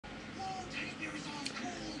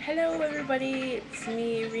Hello everybody, it's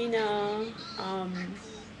me Rina. Um,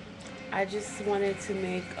 I just wanted to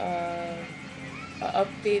make a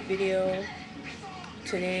update video.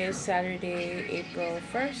 Today is Saturday, April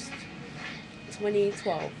 1st,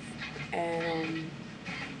 2012. And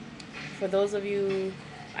for those of you,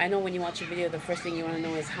 I know when you watch a video, the first thing you want to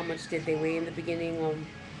know is how much did they weigh in the beginning.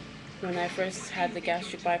 When I first had the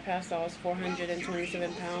gastric bypass, I was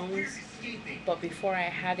 427 pounds. But before I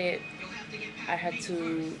had it, I had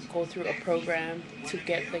to go through a program to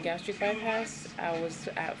get the gastric bypass. I was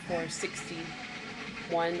at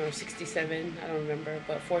 461 or 67, I don't remember,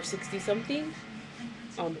 but 460 something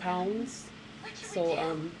pounds.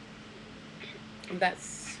 So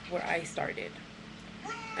that's where I started.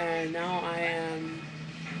 And now I am,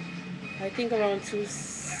 I think, around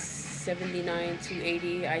 279,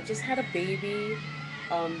 280. I just had a baby.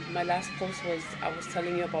 My last post was I was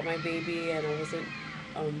telling you about my baby, and I wasn't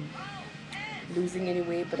um, losing any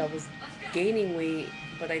weight, but I was gaining weight,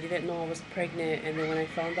 but I didn't know I was pregnant. And then when I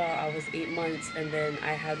found out, I was 8 months, and then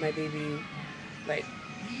I had my baby like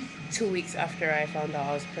 2 weeks after I found out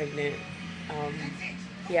I was pregnant. Um,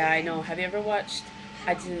 yeah, I know. Have you ever watched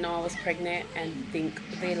I Didn't Know I Was Pregnant and think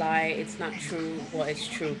they lie? It's not true. Well, it's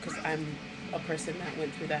true because I'm a person that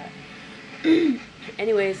went through that.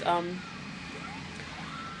 Anyways,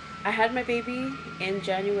 I had my baby in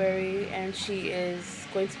January, and she is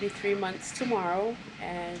going to be 3 months tomorrow,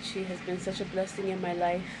 and she has been such a blessing in my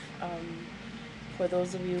life. For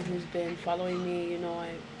those of you who's been following me, you know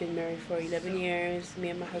I've been married for 11 years. Me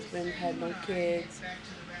and my husband had no kids,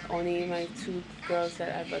 only my two girls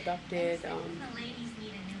that I've adopted.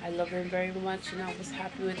 I love them very much, and I was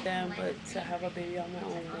happy with them, but to have a baby on my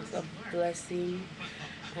own was a blessing,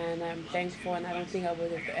 and I'm thankful. And I don't think I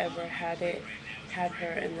would have ever had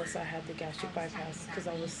her unless I had the gastric bypass because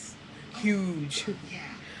I was huge.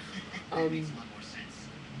 um,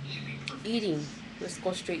 Eating. Let's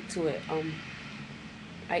go straight to it.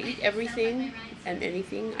 I eat everything and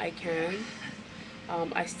anything I can.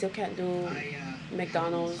 I still can't do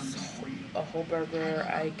McDonald's, a whole burger.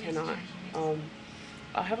 I cannot. Um,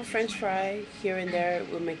 I'll have a French fry here and there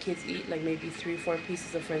when my kids eat, like maybe 3, 4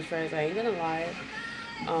 pieces of French fries. I ain't gonna lie.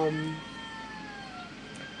 Um,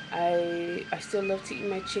 I still love to eat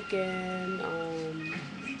my chicken.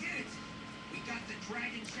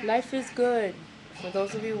 Life is good. For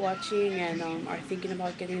those of you watching and are thinking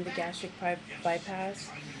about getting the gastric bypass,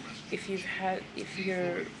 if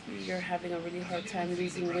you're having a really hard time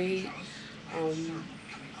losing weight, um,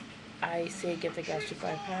 I say get the gastric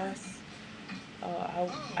bypass.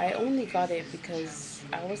 I only got it because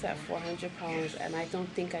I was at 400 pounds, and I don't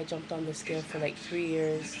think I jumped on the scale for like 3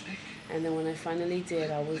 years. And then when I finally did,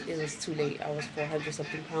 it was too late. I was 400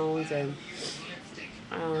 something pounds, and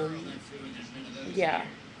um, yeah.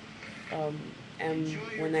 Um, and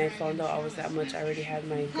when I found out I was that much, I already had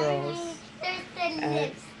my girls,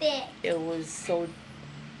 and it was so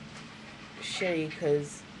shitty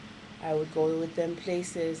because I would go with them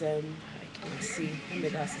places, and I can't see in the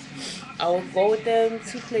glasses. I would go with them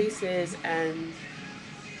to places, and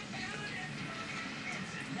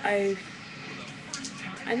I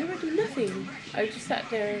I never do nothing. I just sat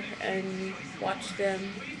there and watched them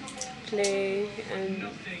play, and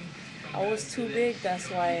I was too big. That's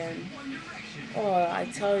why. And oh, I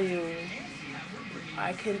tell you,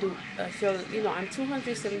 I can do. I feel, I'm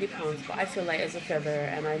 270 pounds, but I feel light as a feather,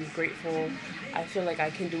 and I'm grateful. I feel like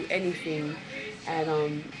I can do anything,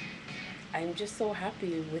 and I'm just so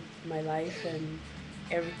happy with my life and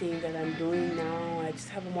everything that I'm doing now. I just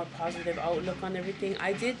have a more positive outlook on everything.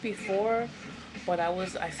 I did before, but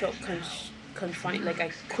I felt confined, like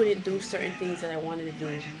I couldn't do certain things that I wanted to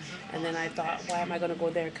do. And then I thought, why am I going to go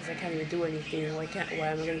there? Because I can't even do anything. Why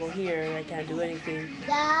am I going to go here? I can't do anything.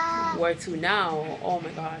 Where to now, oh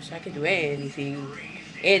my gosh, I can do anything.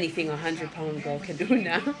 Anything a 100-pound girl can do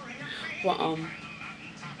now. But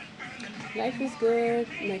life is good.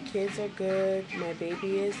 My kids are good. My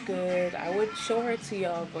baby is good. I would show her to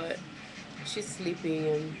y'all, but she's sleeping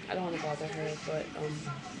and I don't want to bother her. But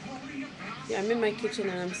yeah, I'm in my kitchen,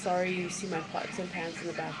 and I'm sorry you see my pots and pans in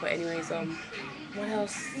the back. But anyways, what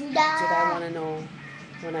else did I want to know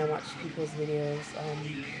when I watch people's videos?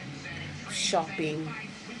 Shopping.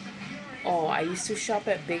 Oh, I used to shop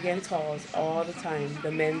at Big and Tall's all the time,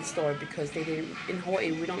 the men's store, because they didn't, in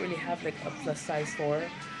Hawaii we don't really have like a plus size store.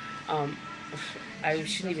 Um, I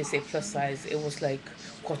shouldn't even say plus size. It was like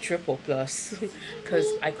quadruple plus because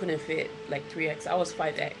I couldn't fit like 3X. I was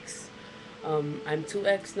 5X. I'm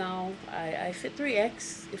 2X now. I fit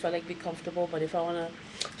 3X if I like be comfortable, but if I want to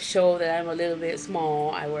show that I'm a little bit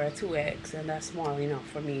small, I wear a 2X, and that's small enough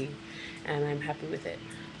for me, and I'm happy with it.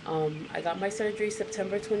 I got my surgery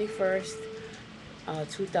September 21st,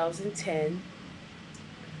 2010.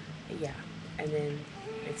 Yeah, and then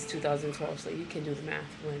it's 2012, so you can do the math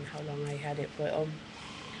when how long I had it. But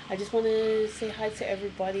I just want to say hi to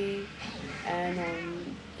everybody and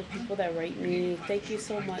the people that write me. Thank you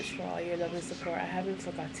so much for all your love and support. I haven't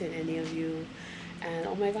forgotten any of you. And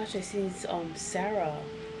oh my gosh, I seen Sarah.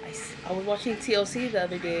 I was watching TLC the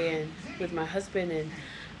other day and with my husband, and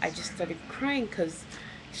I just started crying because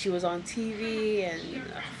she was on TV and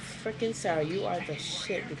freaking Sarah, you are the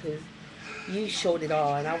shit because you showed it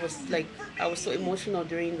all. And I was like, I was so emotional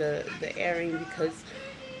during the airing because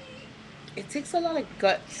it takes a lot of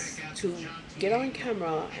guts to get on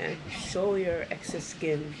camera and show your excess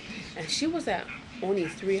skin. And she was at only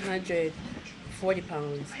 340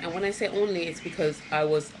 pounds. And when I say only, it's because I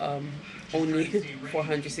was only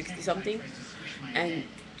 460 something. And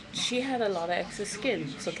she had a lot of excess skin.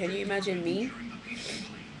 So can you imagine me?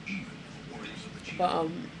 But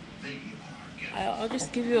I'll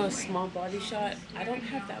just give you a small body shot. I don't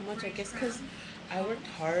have that much, I guess, because I worked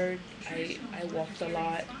hard. I walked a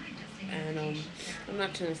lot. And I'm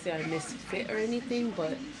not trying to say I misfit or anything,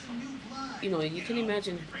 but you know, you can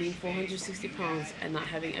imagine being 460 pounds and not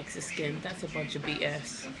having excess skin. That's a bunch of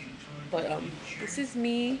BS. But this is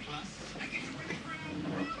me.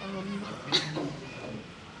 Um,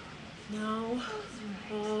 now,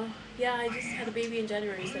 yeah, I just had a baby in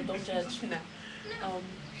January, so don't judge. Um,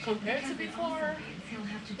 Compared to before,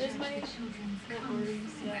 there's my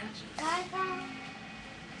arms. Yeah.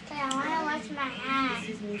 Okay, I want to wash my hands.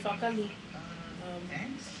 This is me, Fakali. Yeah.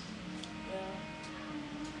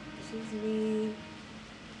 This is me.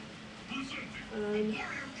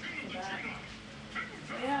 That.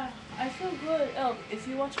 Yeah, I feel good. Oh, if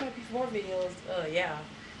you watch my before videos, yeah.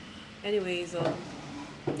 Anyways,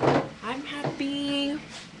 I'm happy.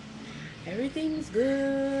 Everything's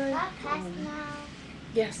good.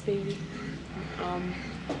 Yes, baby.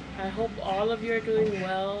 I hope all of you are doing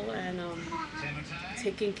well and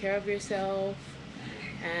taking care of yourself.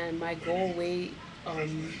 And my goal weight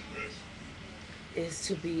is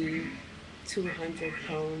to be 200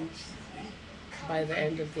 pounds by the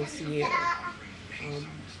end of this year.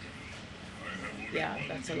 Yeah,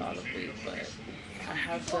 that's a lot of weight, but I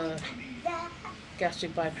have the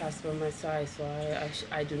gastric bypass by my side, so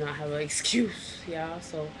I do not have an excuse. Yeah,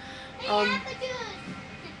 so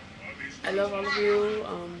I love all of you.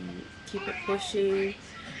 Keep it pushing.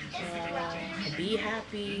 Be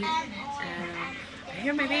happy. And I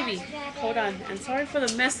hear my baby. Hold on. And sorry for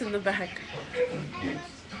the mess in the back.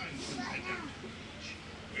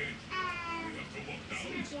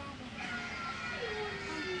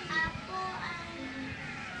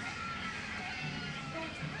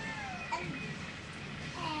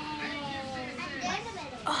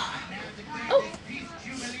 Oh,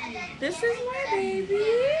 this is my baby.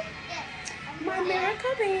 My America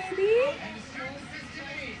baby.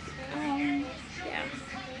 Yeah.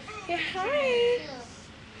 Yeah, hi.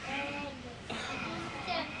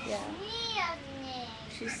 Yeah.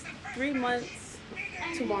 She's 3 months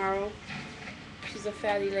tomorrow. She's a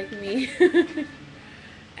fatty like me.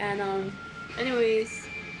 And anyways,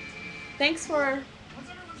 thanks for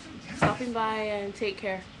stopping by and take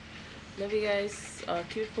care. Love you guys.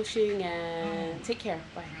 Keep pushing and take care.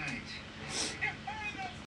 Bye.